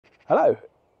Hello,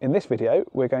 in this video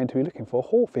we're going to be looking for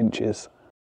hawfinches.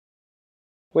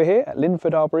 We're here at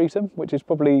Lynford Arboretum, which is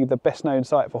probably the best known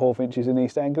site for hawfinches in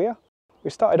East Anglia.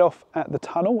 We started off at the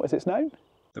tunnel, as it's known.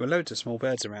 There were loads of small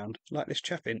birds around, like this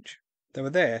chaffinch. They were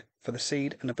there for the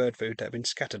seed and the bird food that had been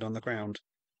scattered on the ground.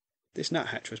 This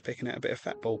nuthatch was picking out a bit of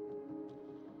fat ball.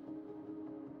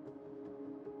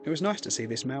 It was nice to see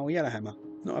this male yellowhammer,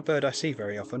 not a bird I see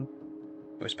very often.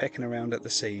 It was pecking around at the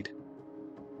seed,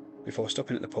 before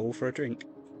stopping at the pool for a drink.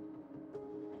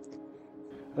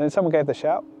 And then someone gave the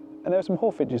shout, and there were some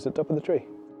hawfinches at the top of the tree.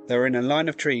 They were in a line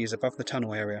of trees above the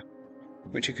tunnel area,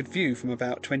 which you could view from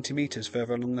about 20 metres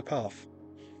further along the path.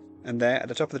 And there, at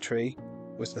the top of the tree,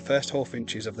 was the first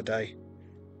hawfinches of the day,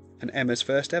 and Emma's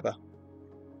first ever.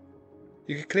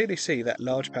 You could clearly see that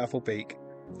large powerful beak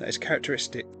that is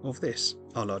characteristic of this,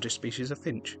 our largest species of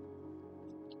finch.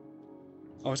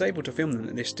 I was able to film them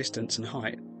at this distance and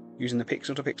height using the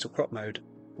pixel-to-pixel crop mode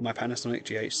on my Panasonic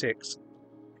GH6,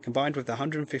 combined with the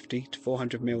 150 to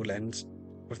 400mm lens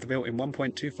with the built-in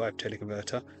 1.25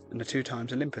 teleconverter and the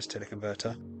 2x Olympus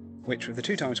Teleconverter, which with the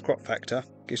 2x crop factor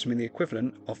gives me the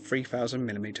equivalent of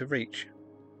 3000mm reach.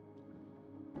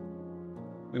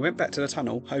 We went back to the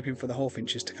tunnel hoping for the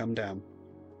hawfinches to come down.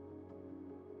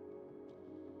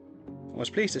 I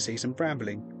was pleased to see some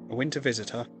Brambling, a winter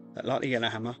visitor that, like the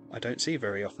yellowhammer, I don't see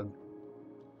very often.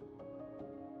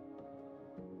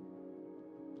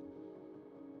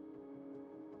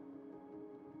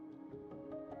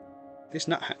 This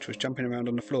nuthatch was jumping around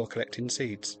on the floor collecting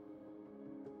seeds,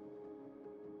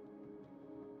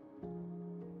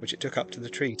 which it took up to the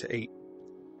tree to eat.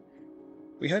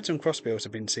 We heard some crossbills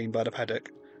had been seen by the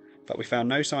paddock, but we found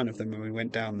no sign of them when we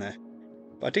went down there.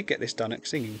 But I did get this dunnock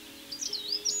singing.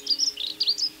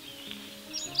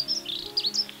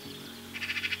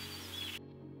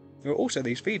 There were also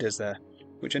these feeders there,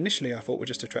 which initially I thought were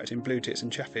just attracting blue tits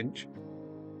and chaffinch.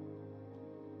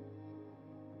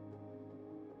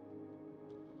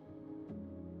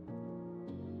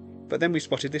 But then we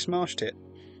spotted this marsh tit,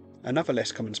 another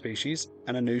less common species,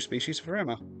 and a new species for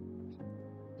Emma.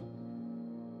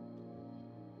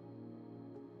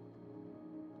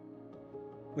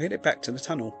 We headed back to the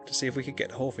tunnel to see if we could get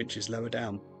the hawfinches lower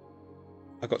down.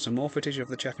 I got some more footage of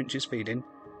the chaffinches feeding,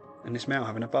 and this male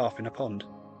having a bath in a pond.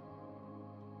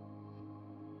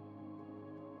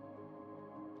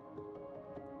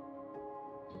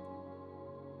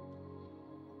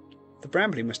 The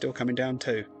Brambling were still coming down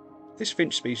too. This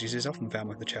finch species is often found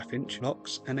with the chaffinch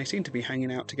flocks, and they seem to be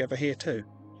hanging out together here too.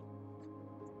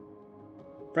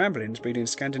 Bramblings breed in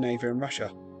Scandinavia and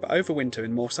Russia, but overwinter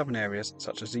in more southern areas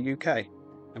such as the UK,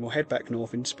 and will head back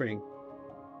north in spring.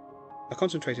 I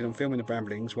concentrated on filming the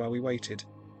Bramblings while we waited.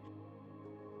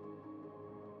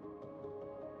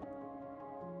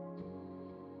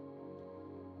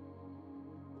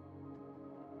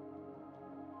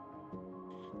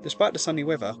 Despite the sunny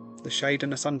weather, the shade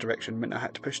and the sun direction meant I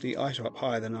had to push the ISO up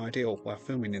higher than ideal while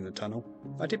filming in the tunnel.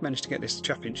 I did manage to get this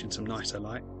chaffinch in some nicer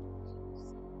light.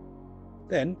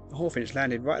 Then, a hawfinch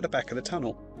landed right at the back of the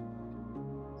tunnel.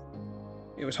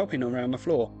 It was hopping around the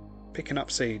floor, picking up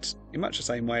seeds, in much the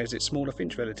same way as its smaller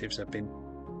finch relatives have been.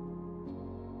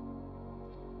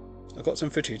 I got some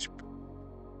footage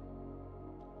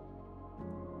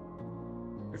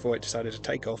before it decided to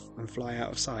take off and fly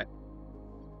out of sight.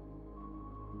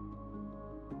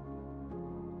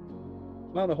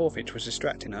 While the hawfinch was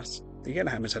distracting us, the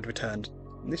yellowhammers had returned,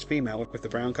 and this female with the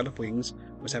brown coloured wings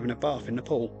was having a bath in the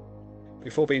pool,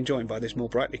 before being joined by this more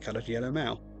brightly coloured yellow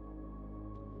male.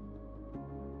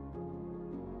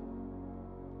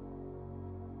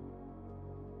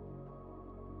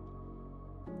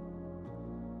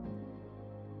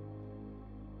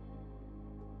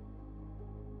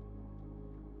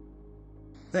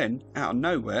 Then, out of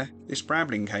nowhere, this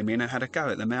Brambling came in and had a go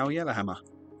at the male yellowhammer.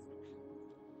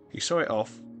 He saw it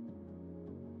off,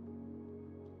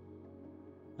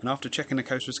 and after checking the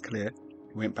coast was clear,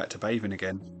 he went back to bathing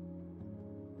again.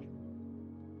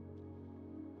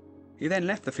 He then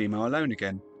left the female alone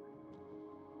again,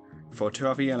 before two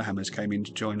other yellowhammers came in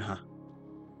to join her,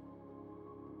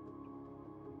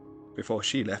 before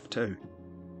she left too.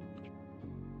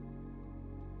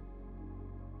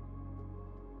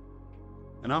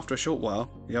 And after a short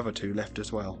while, the other two left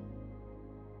as well.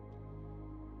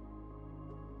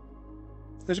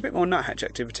 There's a bit more nuthatch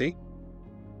activity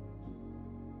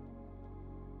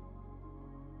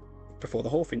before the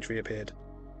hawfinch reappeared.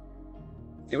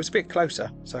 It was a bit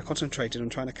closer, so I concentrated on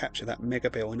trying to capture that mega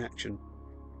bill in action.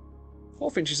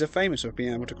 Hawfinches are famous for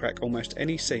being able to crack almost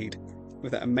any seed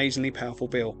with that amazingly powerful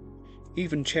bill,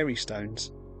 even cherry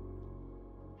stones.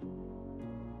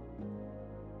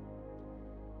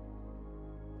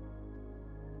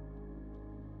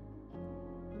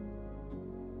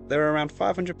 there are around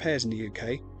 500 pairs in the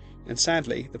UK, and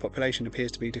sadly the population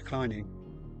appears to be declining.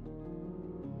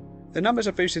 The numbers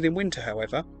are boosted in winter,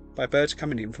 however, by birds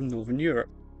coming in from Northern Europe.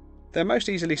 They are most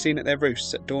easily seen at their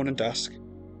roosts at dawn and dusk,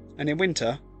 and in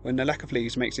winter, when the lack of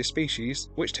leaves makes this species,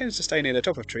 which tends to stay near the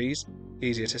top of trees,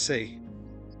 easier to see.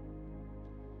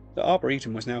 The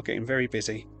Arboretum was now getting very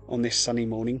busy on this sunny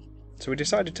morning, so we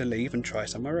decided to leave and try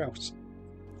somewhere else.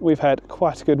 We've had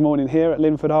quite a good morning here at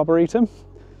Lynford Arboretum.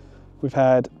 We've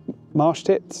had marsh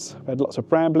tits, we've had lots of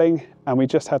brambling, and we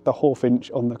just had the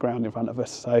hawfinch on the ground in front of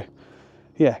us. So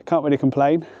yeah, can't really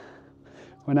complain.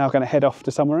 We're now going to head off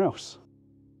to somewhere else.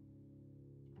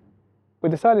 We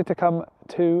decided to come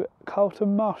to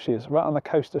Carlton Marshes, right on the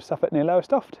coast of Suffolk near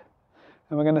Lowestoft,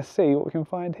 and we're going to see what we can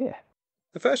find here.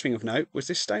 The first thing of note was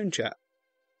this stone chat.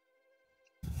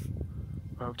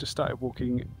 Well, I've just started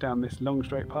walking down this long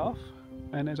straight path,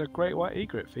 and there's a great white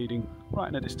egret feeding right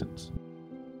in the distance.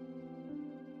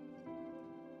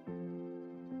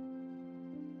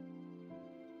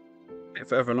 A bit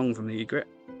further along from the egret,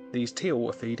 these teal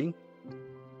are feeding,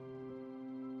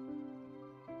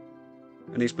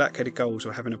 and these black-headed gulls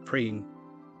are having a preen.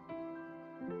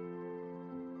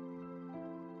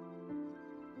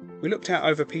 We looked out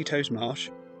over Peto's Marsh,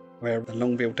 where the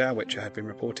long-billed dowitcher had been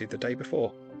reported the day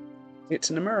before. It's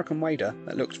an American wader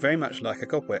that looks very much like a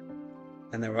gobwhit,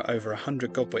 and there are over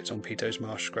 100 gobwhits on Peto's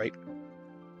Marsh scrape.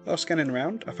 While scanning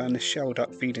around, I found this shell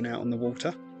duck feeding out on the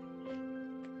water.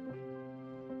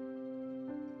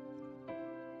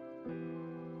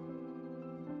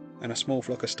 And a small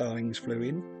flock of starlings flew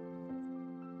in.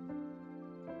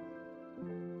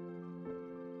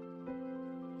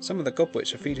 Some of the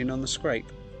gobwhits are feeding on the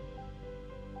scrape.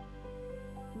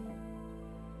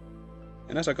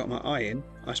 And as I got my eye in,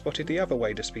 I spotted the other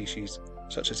wader species,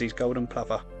 such as these golden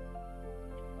plover.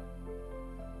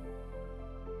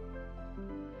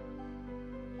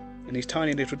 And these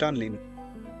tiny little dunlin.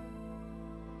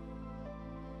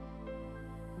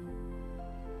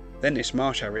 Then this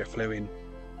marsh harrier flew in.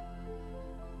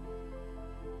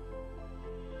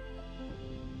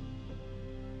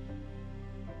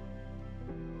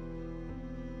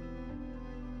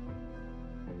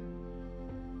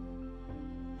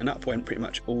 And up went pretty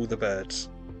much all the birds.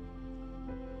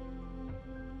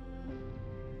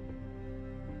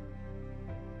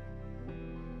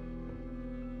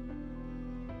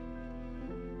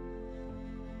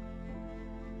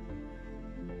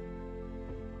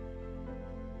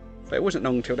 But it wasn't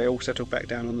long until they all settled back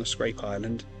down on the scrape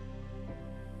island.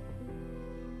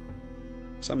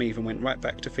 Some even went right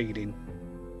back to feeding.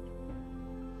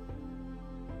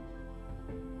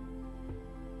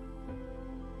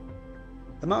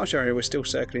 The marsh harrier was still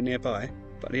circling nearby,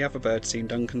 but the other birds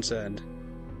seemed unconcerned.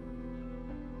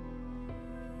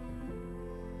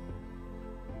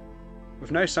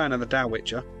 With no sign of the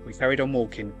dowitcher, we carried on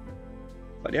walking,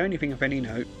 but the only thing of any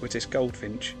note was this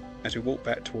goldfinch as we walked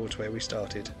back towards where we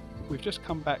started. We've just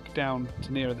come back down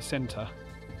to nearer the centre,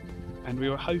 and we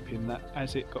were hoping that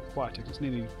as it got quieter, it's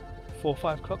nearly 4 or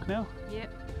 5 o'clock now.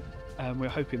 Yep. We were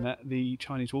hoping that the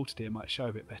Chinese water deer might show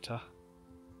a bit better.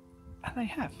 And they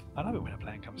have. I love it when a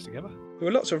plan comes together. There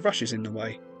were lots of rushes in the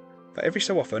way, but every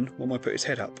so often one would put its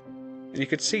head up, and you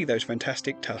could see those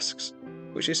fantastic tusks,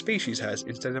 which this species has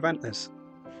instead of antlers.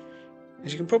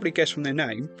 As you can probably guess from their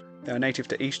name, they are native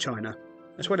to East China,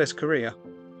 as well as Korea,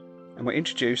 and were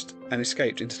introduced and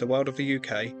escaped into the wild of the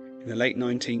UK in the late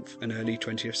 19th and early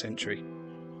 20th century.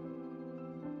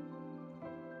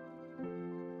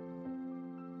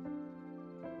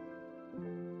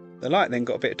 The light then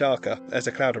got a bit darker as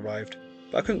the cloud arrived,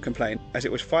 but I couldn't complain as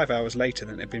it was 5 hours later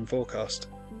than it had been forecast.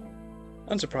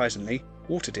 Unsurprisingly,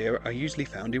 water deer are usually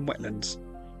found in wetlands,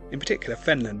 in particular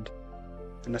fenland,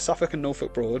 and the Suffolk and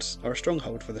Norfolk Broads are a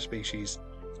stronghold for the species,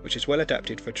 which is well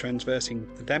adapted for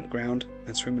traversing the damp ground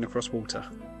and swimming across water.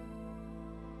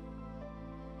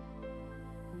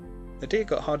 The deer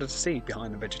got harder to see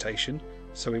behind the vegetation,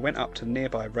 so we went up to the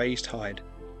nearby raised hide.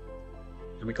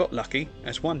 And we got lucky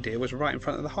as one deer was right in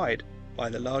front of the hide by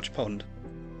the large pond.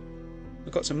 We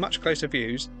got some much closer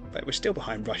views, but it was still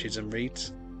behind rushes and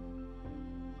reeds.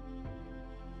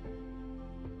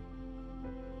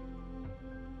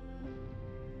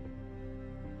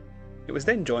 It was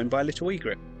then joined by a little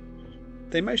egret.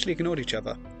 They mostly ignored each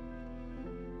other.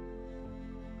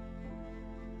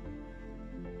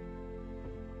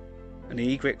 And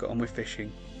the egret got on with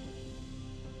fishing.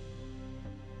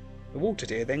 The water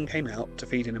deer then came out to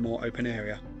feed in a more open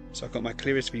area, so I got my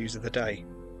clearest views of the day.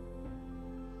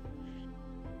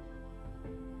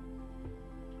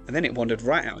 And then it wandered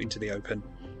right out into the open,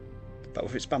 but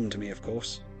with its bum to me, of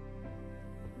course.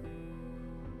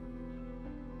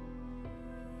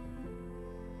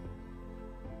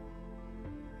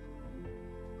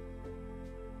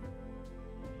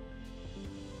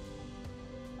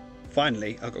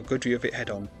 Finally, I got a good view of it head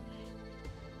on,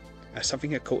 as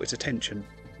something had caught its attention.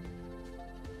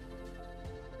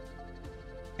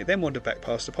 It then wandered back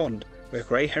past the pond, where a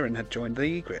grey heron had joined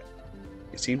the egret.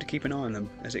 It seemed to keep an eye on them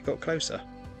as it got closer,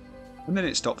 and then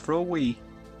it stopped for a wee,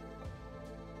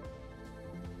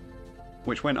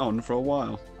 which went on for a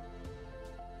while.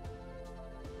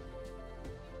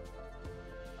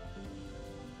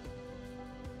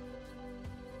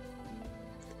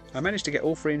 I managed to get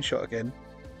all three in shot again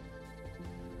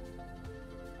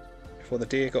before the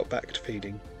deer got back to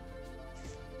feeding.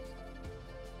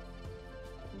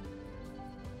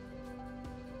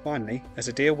 Finally, as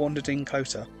the deer wandered in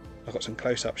closer, I got some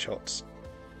close-up shots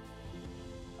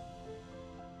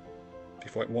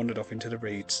before it wandered off into the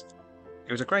reeds.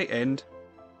 It was a great end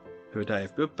to a day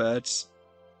of good birds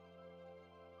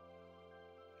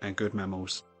and good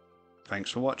mammals. Thanks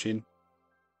for watching.